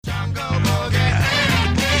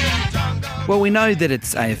Well, we know that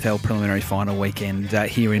it's AFL preliminary final weekend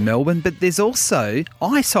here in Melbourne, but there's also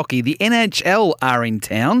ice hockey. The NHL are in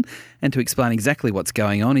town. And to explain exactly what's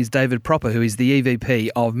going on is David Propper, who is the EVP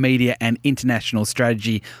of Media and International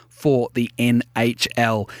Strategy for the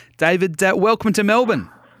NHL. David, welcome to Melbourne.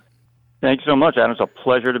 Thank you so much, Adam. It's a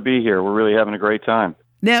pleasure to be here. We're really having a great time.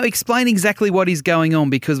 Now, explain exactly what is going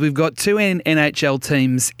on, because we've got two NHL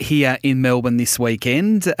teams here in Melbourne this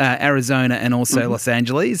weekend, Arizona and also Los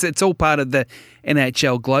Angeles. It's all part of the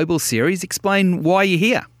NHL Global Series. Explain why you're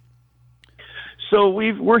here. So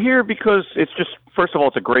we're here because it's just, first of all,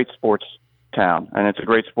 it's a great sports town and it's a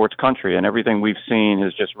great sports country, and everything we've seen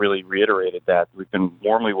has just really reiterated that. We've been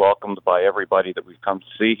warmly welcomed by everybody that we've come to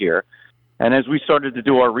see here. And as we started to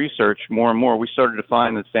do our research more and more, we started to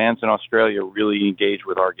find that fans in Australia really engage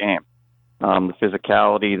with our game. The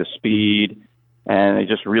physicality, the speed, and they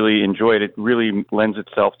just really enjoy it. It really lends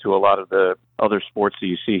itself to a lot of the other sports that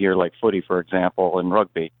you see here, like footy, for example, and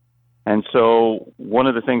rugby. And so one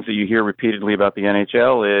of the things that you hear repeatedly about the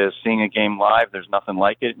NHL is seeing a game live. There's nothing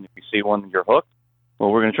like it. And if you see one, you're hooked. Well,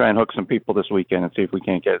 we're going to try and hook some people this weekend and see if we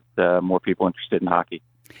can't get more people interested in hockey.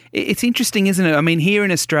 It's interesting, isn't it? I mean, here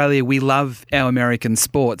in Australia, we love our American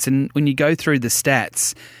sports. And when you go through the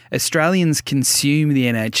stats, Australians consume the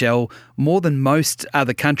NHL more than most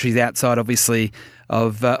other countries outside, obviously,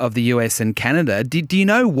 of the US and Canada. Do you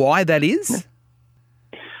know why that is?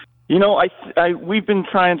 You know, we've been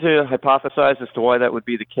trying to hypothesize as to why that would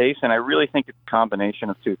be the case, and I really think it's a combination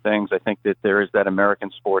of two things. I think that there is that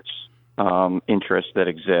American sports interest that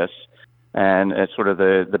exists, and it's sort of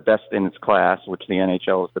the best in its class, which the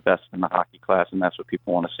NHL is the best in the hockey class, and that's what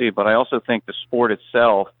people want to see. But I also think the sport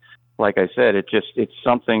itself, like I said, it's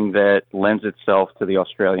something that lends itself to the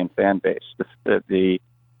Australian fan base. The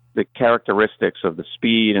characteristics of the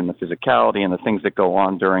speed and the physicality and the things that go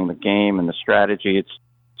on during the game and the strategy, it's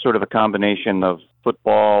sort of a combination of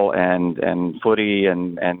football and footy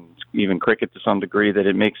and even cricket to some degree, that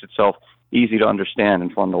it makes itself easy to understand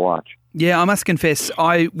and fun to watch. Yeah, I must confess,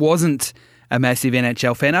 I wasn't a massive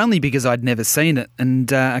NHL fan, only because I'd never seen it.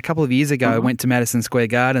 And a couple of years ago, I went to Madison Square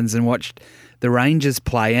Gardens and watched the Rangers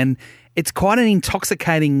play. And it's quite an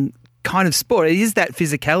intoxicating kind of sport. It is that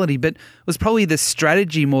physicality, but it was probably the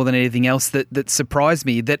strategy more than anything else that surprised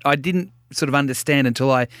me, that I didn't sort of understand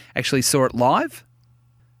until I actually saw it live.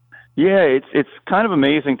 Yeah, it's kind of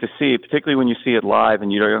amazing to see, particularly when you see it live and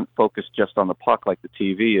you don't focus just on the puck like the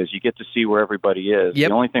TV is. You get to see where everybody is. Yep.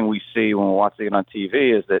 The only thing we see when we're watching it on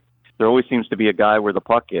TV is that there always seems to be a guy where the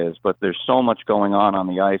puck is, but there's so much going on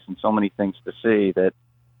the ice and so many things to see that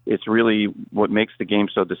it's really what makes the game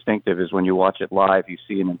so distinctive is when you watch it live, you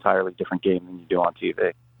see an entirely different game than you do on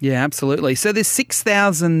TV. Yeah, absolutely. So there's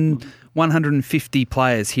 6,150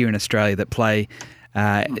 players here in Australia that play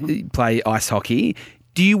ice hockey.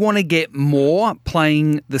 Do you want to get more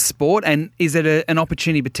playing the sport? And is it an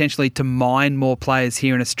opportunity potentially to mine more players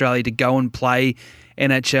here in Australia to go and play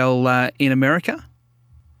NHL in America?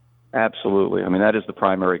 Absolutely. I mean, that is the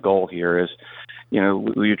primary goal here is, you know,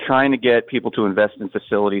 you're trying to get people to invest in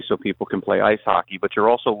facilities so people can play ice hockey, but you're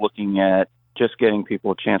also looking at just getting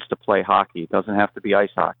people a chance to play hockey. It doesn't have to be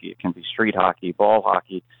ice hockey. It can be street hockey, ball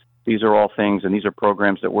hockey. These are all things, and these are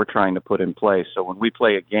programs that we're trying to put in place. So when we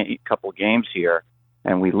play a couple games here,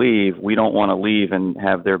 and we leave, we don't want to leave and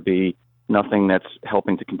have there be nothing that's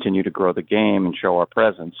helping to continue to grow the game and show our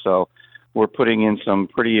presence. So we're putting in some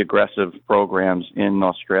pretty aggressive programs in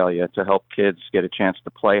Australia to help kids get a chance to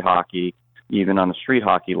play hockey, even on the street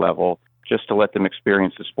hockey level, just to let them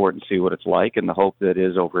experience the sport and see what it's like. And the hope that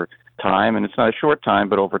is over time, and it's not a short time,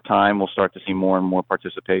 but over time we'll start to see more and more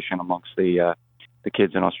participation amongst the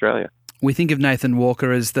kids in Australia. We think of Nathan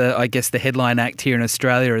Walker as the headline act here in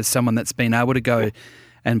Australia, as someone that's been able to go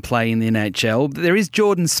and play in the NHL. There is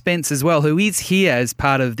Jordan Spence as well, who is here as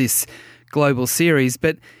part of this global series,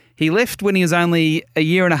 but he left when he was only a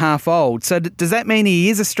year and a half old. So does that mean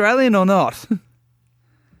he is Australian or not?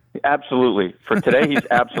 Absolutely. For today, he's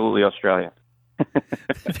absolutely Australian.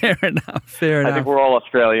 Fair enough. I think we're all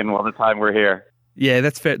Australian all the time we're here. Yeah,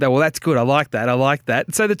 that's fair. Well, that's good. I like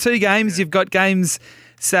that. So the two games, you've got games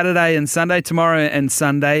Saturday and Sunday, tomorrow and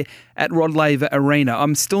Sunday at Rod Laver Arena.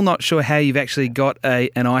 I'm still not sure how you've actually got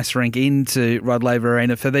an ice rink into Rod Laver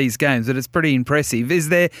Arena for these games, but it's pretty impressive. Is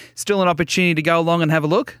there still an opportunity to go along and have a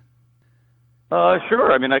look?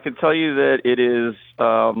 Sure. I mean, I can tell you that it is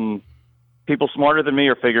people smarter than me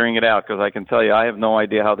are figuring it out, because I can tell you I have no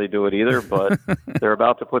idea how they do it either, but they're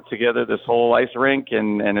about to put together this whole ice rink,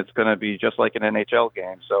 and it's going to be just like an NHL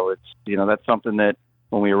game. So it's, you know, that's something that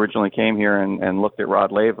when we originally came here and looked at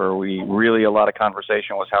Rod Laver, a lot of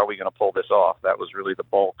conversation was, how are we going to pull this off? That was really the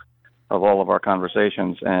bulk of all of our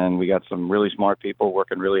conversations. And we got some really smart people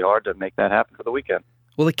working really hard to make that happen for the weekend.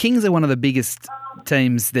 Well, the Kings are one of the biggest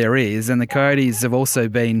teams there is, and the Coyotes have also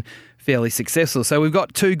been fairly successful. So we've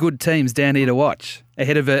got two good teams down here to watch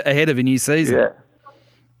ahead of a new season.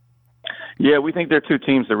 Yeah, we think they're two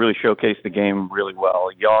teams that really showcase the game really well.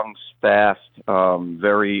 Young's fast,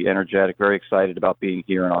 very energetic, very excited about being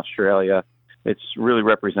here in Australia. It really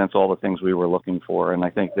represents all the things we were looking for, and I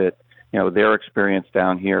think that their experience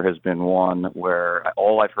down here has been one where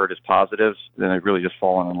all I've heard is positives. Then they've really just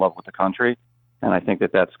fallen in love with the country, and I think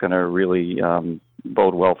that that's going to really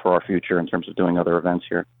bode well for our future in terms of doing other events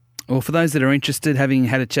here. Well, for those that are interested, having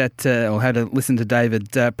had a chat or had a listen to David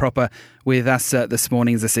Proper with us this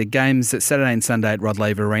morning, as I said, games at Saturday and Sunday at Rod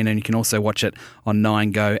Laver Arena, and you can also watch it on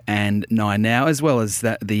 9Go and 9Now, as well as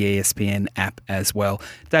the ESPN app as well.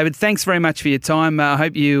 David, thanks very much for your time. I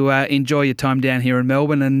hope you enjoy your time down here in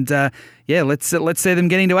Melbourne, and let's see them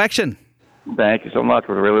get into action. Thank you so much.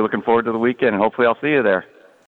 We're really looking forward to the weekend, and hopefully I'll see you there.